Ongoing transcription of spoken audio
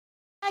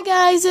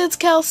Hi guys, it's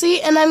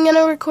Kelsey, and I'm going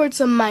to record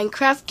some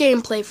Minecraft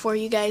gameplay for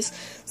you guys.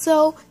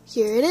 So,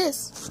 here it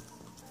is.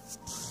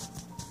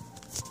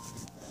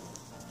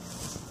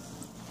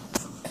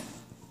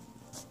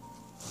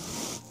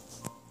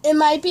 It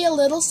might be a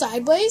little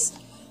sideways,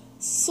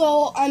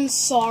 so I'm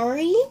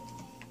sorry.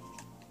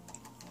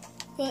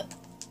 But,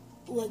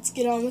 let's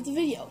get on with the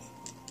video.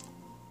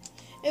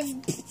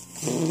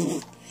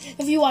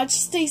 If you watch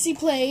Stacy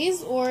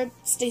Plays, or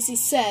Stacy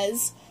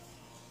Says,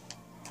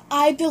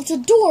 I built a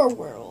door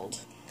world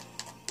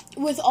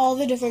with all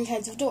the different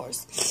kinds of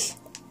doors.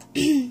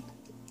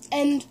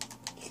 And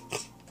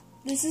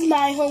this is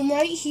my home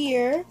right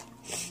here.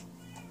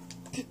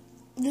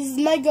 This is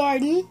my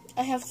garden.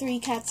 I have 3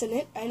 cats in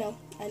it. I know.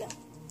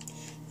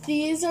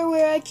 These are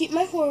where I keep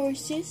my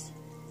horses.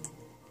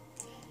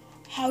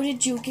 How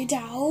did you get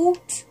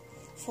out?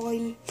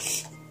 Fine.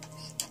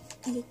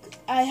 Look,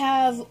 I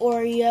have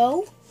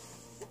Oreo.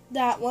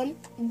 That one.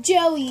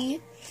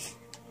 Joey.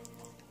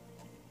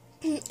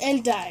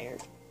 And Dyer.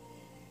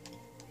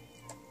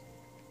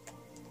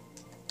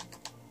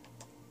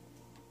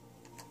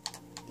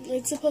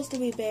 It's supposed to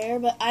be bear,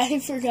 but I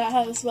forgot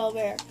how to spell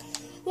bear.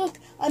 Look,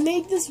 I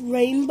made this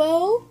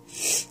rainbow.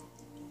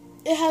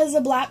 It has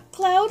a black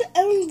cloud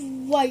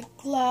and white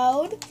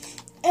cloud.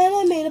 And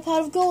I made a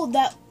pot of gold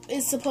that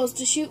is supposed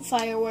to shoot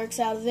fireworks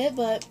out of it,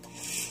 but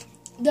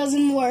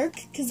doesn't work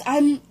because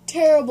I'm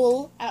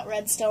terrible at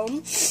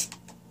redstone.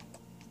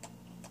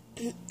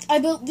 I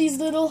built these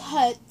little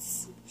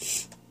huts.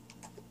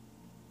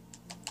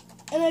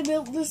 And I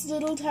built this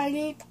little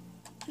tiny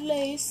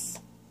place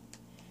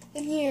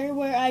in here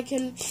where I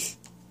can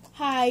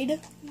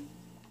hide.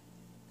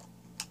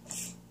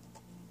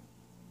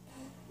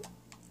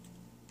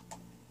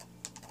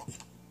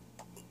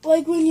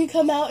 Like when you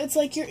come out, it's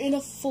like you're in a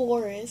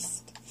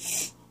forest.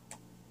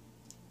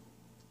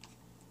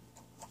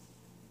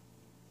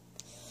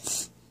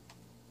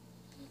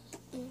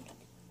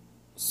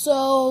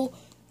 So,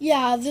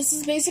 yeah, this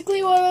is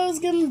basically what I was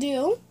gonna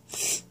do.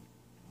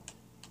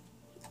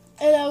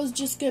 And I was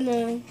just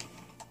gonna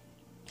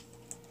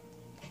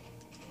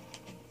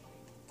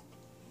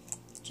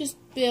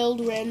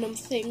build random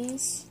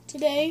things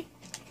today.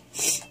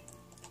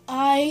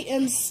 I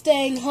am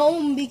staying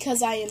home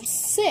because I am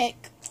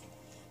sick,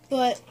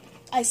 but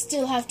I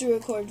still have to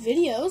record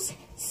videos,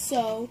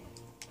 so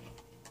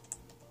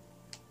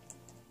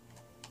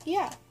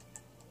yeah.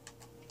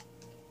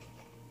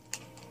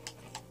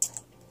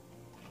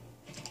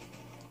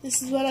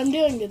 This is what I'm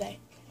doing today.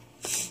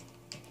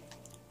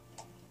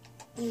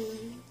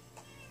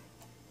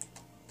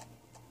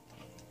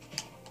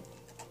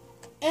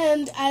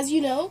 And as you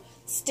know,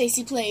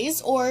 Stacy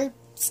Plays, or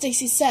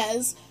Stacy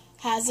Says,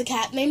 has a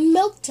cat named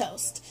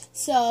Milquetoast.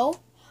 So,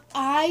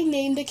 I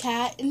named a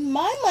cat in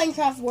my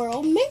Minecraft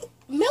world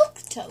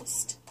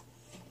Milquetoast.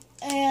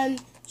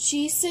 And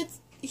he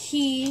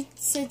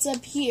sits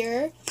up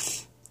here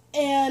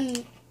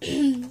and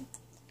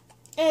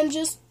and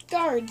just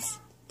guards.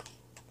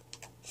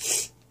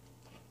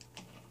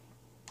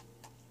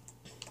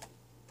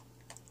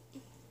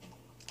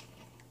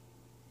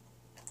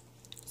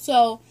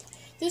 So,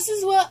 this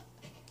is what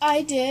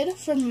I did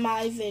for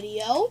my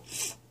video,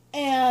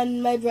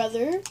 and my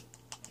brother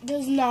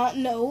does not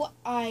know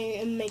I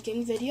am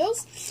making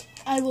videos.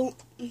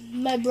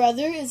 My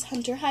brother is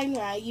Hunter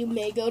Heinrich. You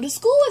may go to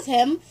school with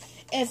him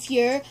if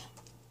you're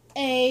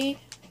a high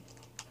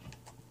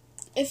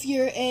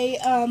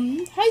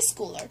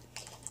schooler.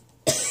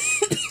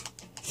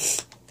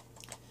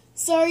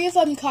 Sorry if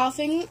I'm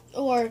coughing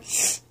or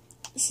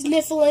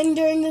sniffling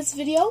during this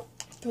video,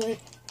 but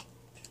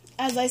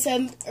as I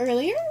said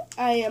earlier,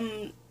 I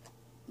am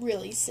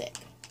really sick.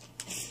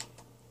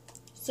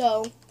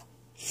 So,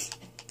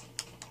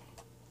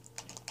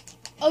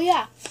 oh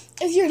yeah,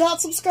 if you're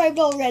not subscribed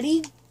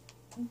already,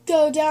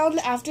 go down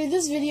after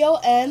this video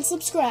and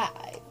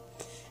subscribe.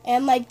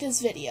 And like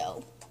this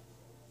video.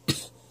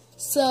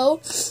 So,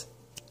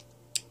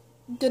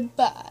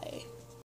 goodbye.